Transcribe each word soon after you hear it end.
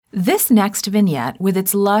This next vignette, with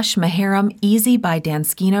its lush Maharam Easy by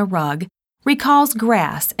Danskina rug, recalls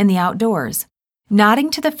grass and the outdoors,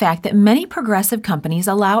 nodding to the fact that many progressive companies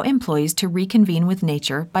allow employees to reconvene with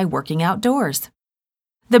nature by working outdoors.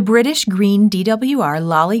 The British green DWR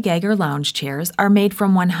Lollygagger lounge chairs are made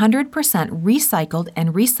from 100% recycled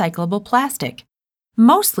and recyclable plastic,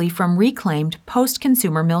 mostly from reclaimed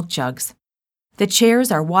post-consumer milk jugs. The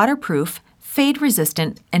chairs are waterproof,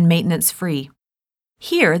 fade-resistant, and maintenance-free.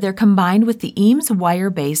 Here, they're combined with the Eames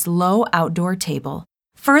wire-based low outdoor table,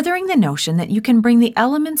 furthering the notion that you can bring the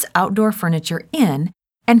Elements outdoor furniture in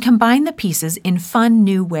and combine the pieces in fun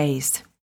new ways.